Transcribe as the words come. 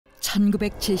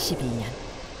1972년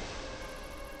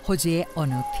호주의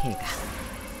어느 폐가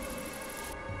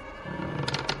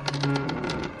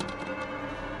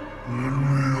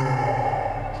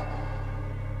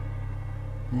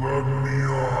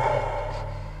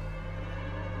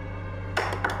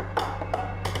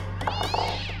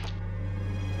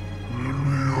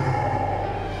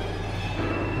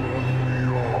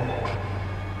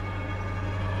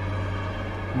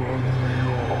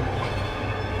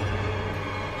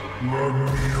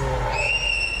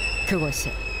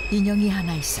그곳에 인형이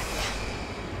하나 있었다.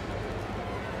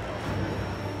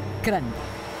 그런데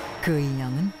그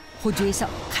인형은 호주에서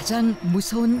가장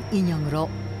무서운 인형으로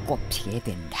꼽히게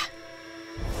된다.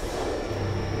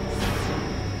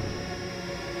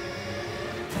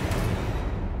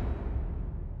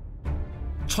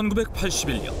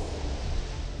 (1981년)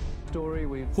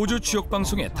 호주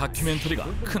지역방송의 다큐멘터리가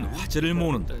큰 화제를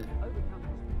모으는데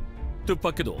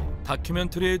뜻밖에도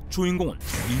다큐멘터리의 주인공은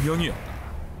인형이었다.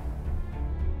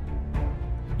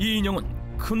 이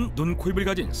인형은 큰 눈, 코, 입을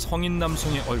가진 성인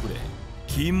남성의 얼굴에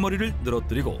긴 머리를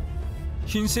늘어뜨리고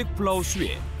흰색 블라우스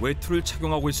위에 외투를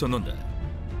착용하고 있었는데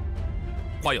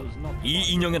과연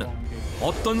이 인형에는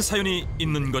어떤 사연이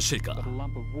있는 것일까?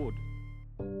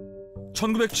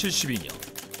 1972년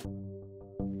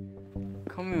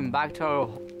Coming back to our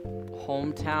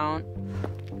hometown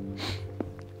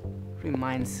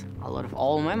reminds a lot of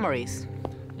old memories.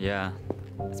 Yeah,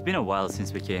 it's been a while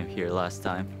since we came here last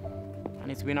time. And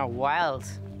it's been a while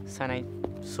since I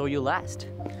saw you last.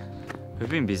 We've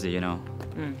been busy, you know.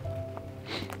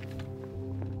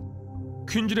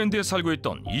 퀸즐랜드에 살고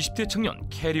있던 20대 청년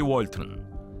캐리 월트는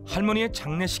할머니의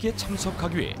장례식에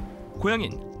참석하기 위해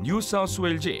고향인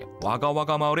뉴사우스웨일즈의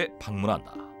와가와가 마을에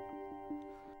방문한다.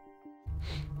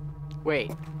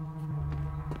 Wait.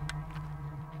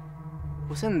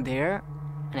 Wasn't there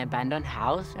an abandoned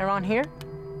house around here?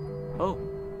 Oh,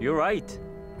 you're right.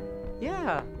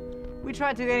 Yeah. We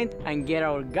tried to get it and get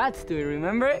our guts to it,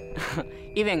 remember?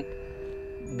 Even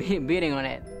beating on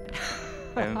it.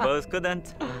 And both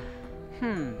couldn't.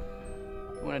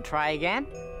 Wanna try again?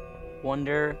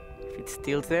 Wonder if it's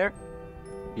still there?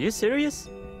 Are you serious?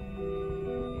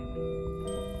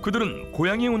 그들은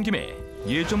고향에 온 김에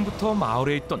예전부터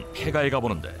마을에 있던 폐가에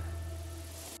가보는데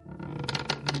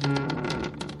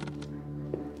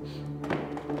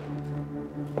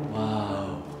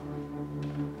Wow.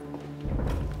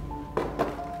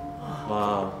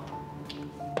 Wow.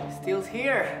 Still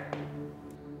here.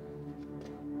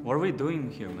 What are we doing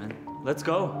here, man? Let's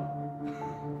go.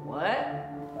 What?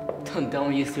 Don't tell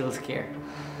me you're still scared.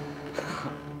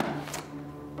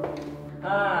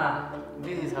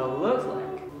 This is how it looks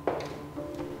like.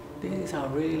 This is how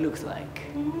it really looks like.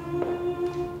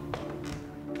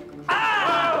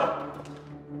 Ah!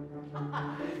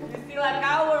 You're still a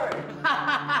coward.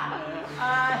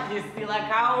 You're still a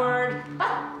coward.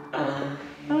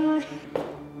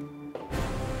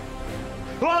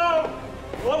 Whoa!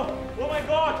 Whoa! Oh my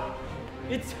God!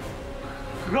 It's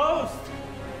ghost!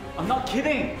 I'm not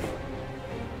kidding.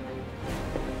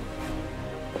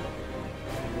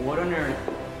 What on earth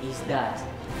is that?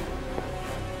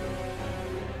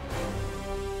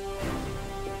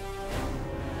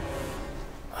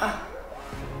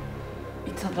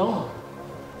 It's a doll.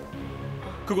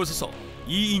 그곳에서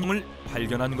이 인형을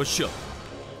발견한 것이었다.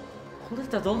 Who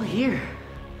left the doll here?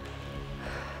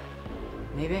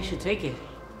 Maybe I should take it.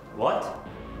 What?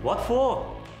 What for?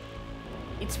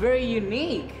 It's very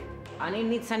unique, and it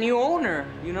needs a new owner,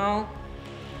 you know?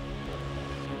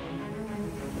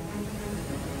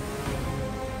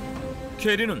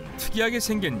 캐리는 특이하게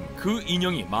생긴 그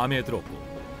인형이 마음에 들었고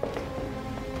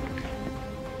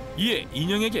이에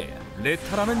인형에게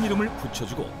레타라는 이름을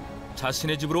붙여주고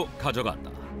자신의 집으로 가져간다.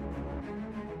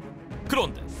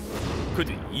 그런데 그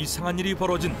뒤 이상한 일이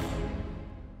벌어진다.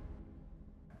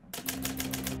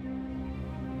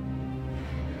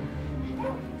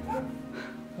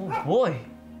 Oh boy!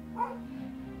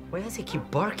 Why does he keep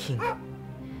barking?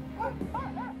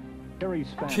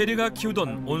 캐리가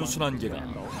키우던 온순한 개가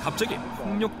갑자기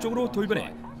폭력적으로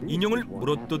돌변해 인형을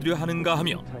물어뜯으려 하는가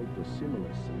하며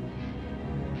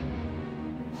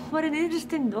What an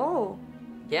interesting doll.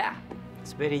 Yeah,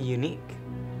 it's very unique.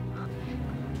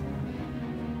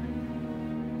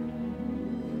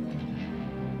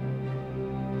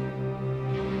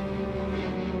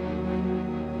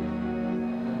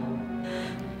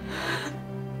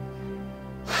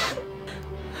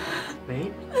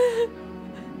 Wait,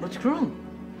 what's wrong?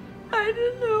 I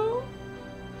don't know.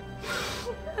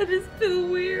 I just feel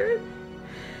weird.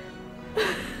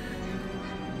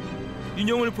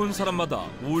 인형을 본 사람마다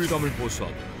우울감을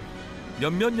호소하고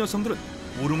몇몇 여성들은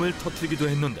울음을 터뜨리기도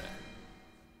했는데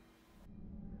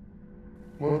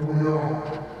Let me out.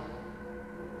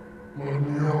 Let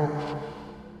me out.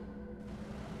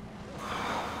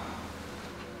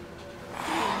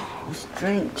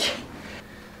 Strange.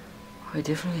 I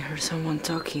definitely heard someone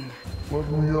talking. Let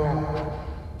me out.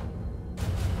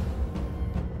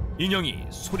 인형이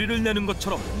소리를 내는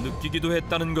것처럼 느끼기도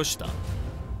했다는 것이다.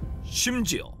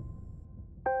 심지어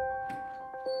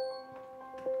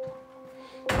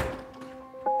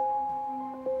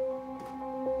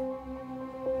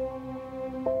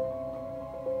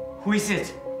Who is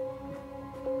it?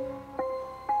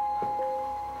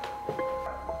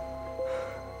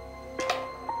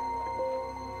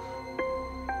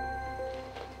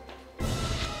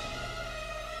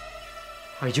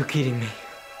 Are you kidding me?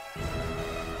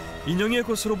 인형의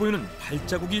것으로 보이는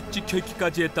발자국이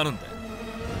찍혀있기까지 했다는데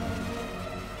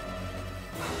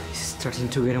It's starting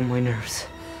to get on my nerves.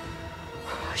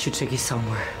 I should take it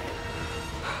somewhere.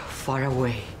 Far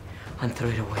away and throw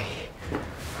it away.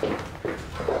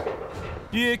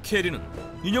 이에 캐리는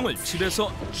인형을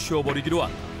집에서 치워버리기로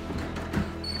한다.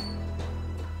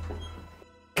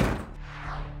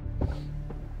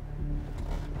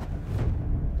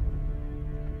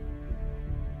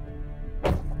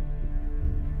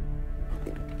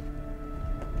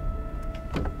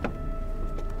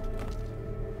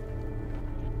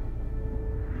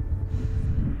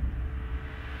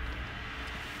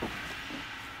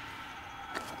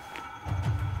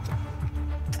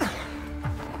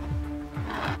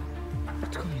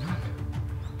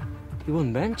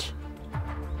 이번 벤치?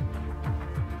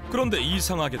 그런데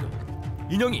이상하게도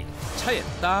인형이 차에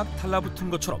딱 달라붙은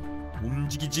것처럼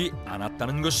움직이지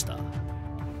않았다는 것이다.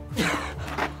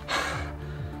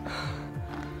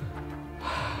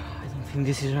 I don't think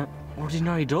this is an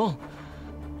ordinary doll.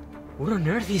 What on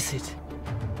earth is it?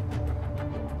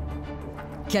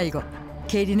 결국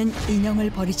게리는 인형을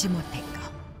버리지 못했고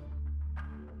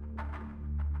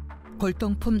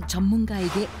골동품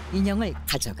전문가에게 인형을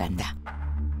가져간다.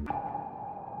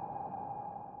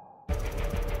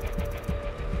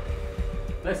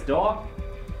 This doll?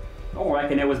 I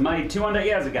reckon it was made 200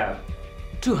 years ago.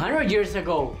 200 years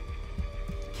ago.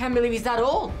 Can't believe it's that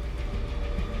old.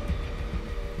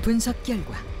 분석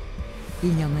결과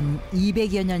인형은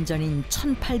 200여 년 전인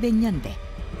 1800년대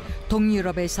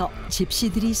동유럽에서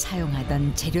집시들이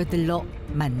사용하던 재료들로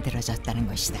만들어졌다는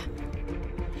것이다.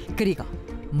 그리고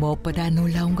무엇보다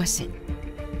놀라운 것은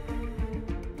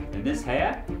And this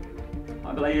hair?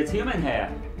 I believe it's human hair.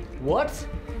 What?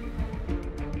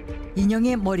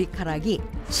 인형의 머리카락이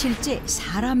실제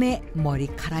사람의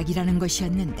머리카락이라는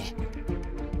것이었는데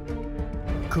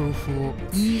그 후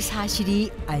이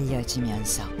사실이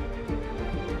알려지면서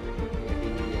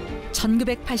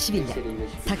 1981년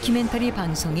다큐멘터리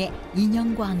방송에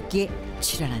인형과 함께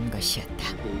출연한 것이었다.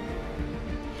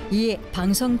 이에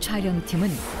방송 촬영팀은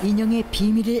인형의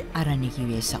비밀을 알아내기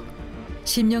위해서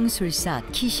심령술사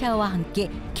키샤와 함께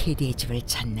캐리의 집을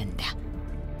찾는다.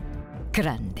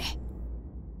 그런데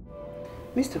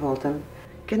Mr. Walton,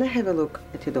 can I have a look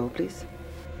at your doll, please?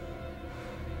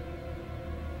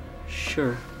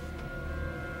 Sure.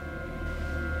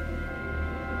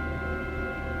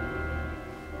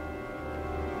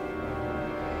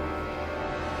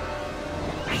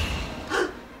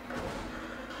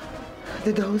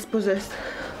 The doll is possessed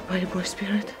by a boy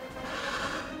spirit.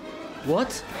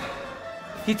 What?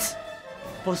 It's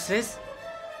possessed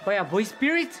by a boy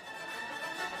spirit?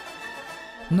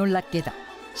 놀랍게도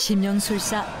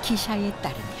심령술사 키샤에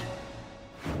따르면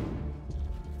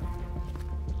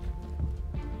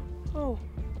Oh,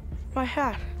 my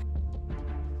hat.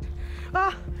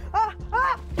 Ah! Ah!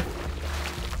 Ah!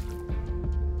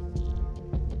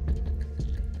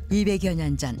 200여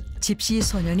년 전 집시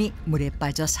소년이 물에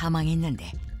빠져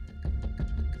사망했는데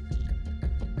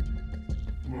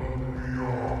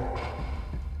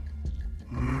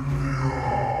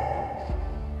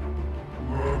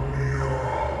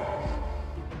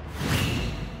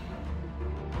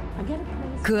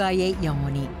그 아이의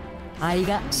영혼이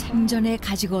아이가 생전에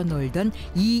가지고 놀던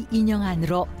이 인형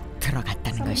안으로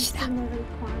들어갔다는 것이다.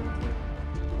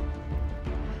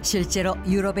 실제로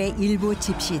유럽의 일부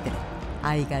집시들은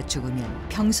아이가 죽으면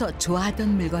평소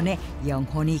좋아하던 물건에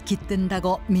영혼이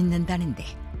깃든다고 믿는다는데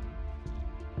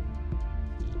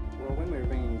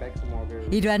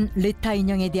이러한 리타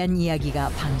인형에 대한 이야기가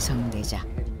방송되자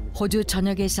호주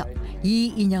전역에서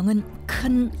이 인형은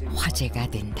큰 화제가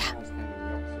된다.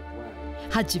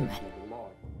 하지만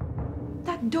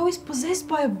That doll is possessed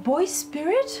by a boy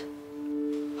spirit?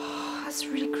 That's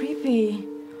really creepy.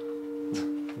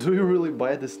 Do you really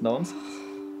buy this nonsense?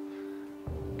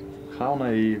 How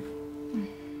naive.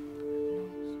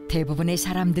 대부분의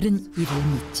사람들은 이를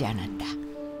믿지 않았다.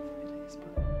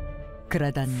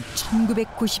 그러던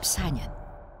 1994년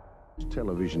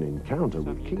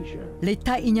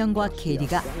리타 인형과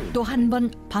케리가 또 한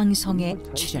번 방송에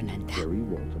출연한다.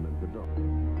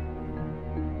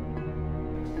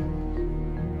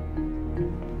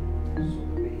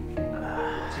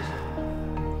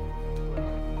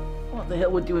 What the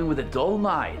hell we're doing with a doll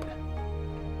night?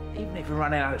 Even if we're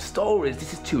running out of stories,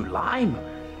 this is too lame.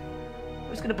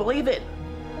 Who's gonna believe it?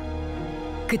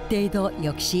 그때에도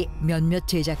역시 몇몇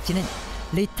제작진은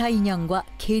리타 인형과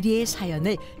케리의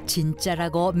사연을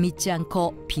진짜라고 믿지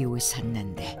않고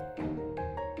비웃었는데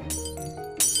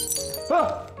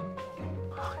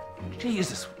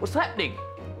Jesus, what's happening?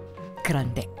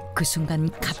 그런데 그 순간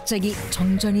갑자기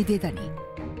정전이 되더니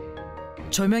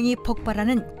조명이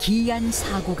폭발하는 기이한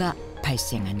사고가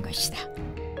발생한 것이다.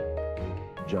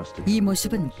 이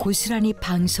모습은 고스란히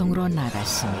방송으로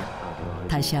나갔으며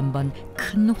다시 한번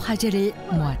큰 화제를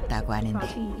모았다고 하는데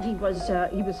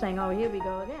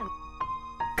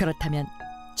그렇다면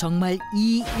정말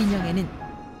이 인형에는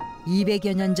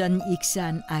 200여 년 전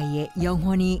익사한 아이의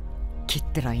영혼이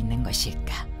깃들어 있는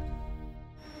것일까?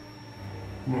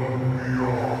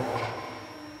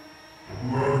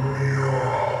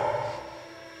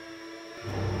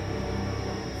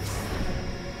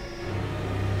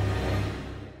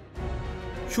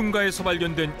 흉가에서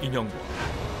발견된 인형과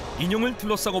인형을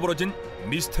둘러싸고 벌어진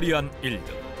미스터리한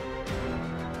일들.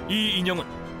 이 인형은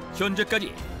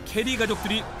현재까지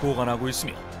케리가족들이 보관하고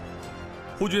있으며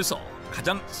호주에서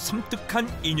가장 섬뜩한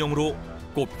인형으로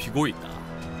꼽히고 있다.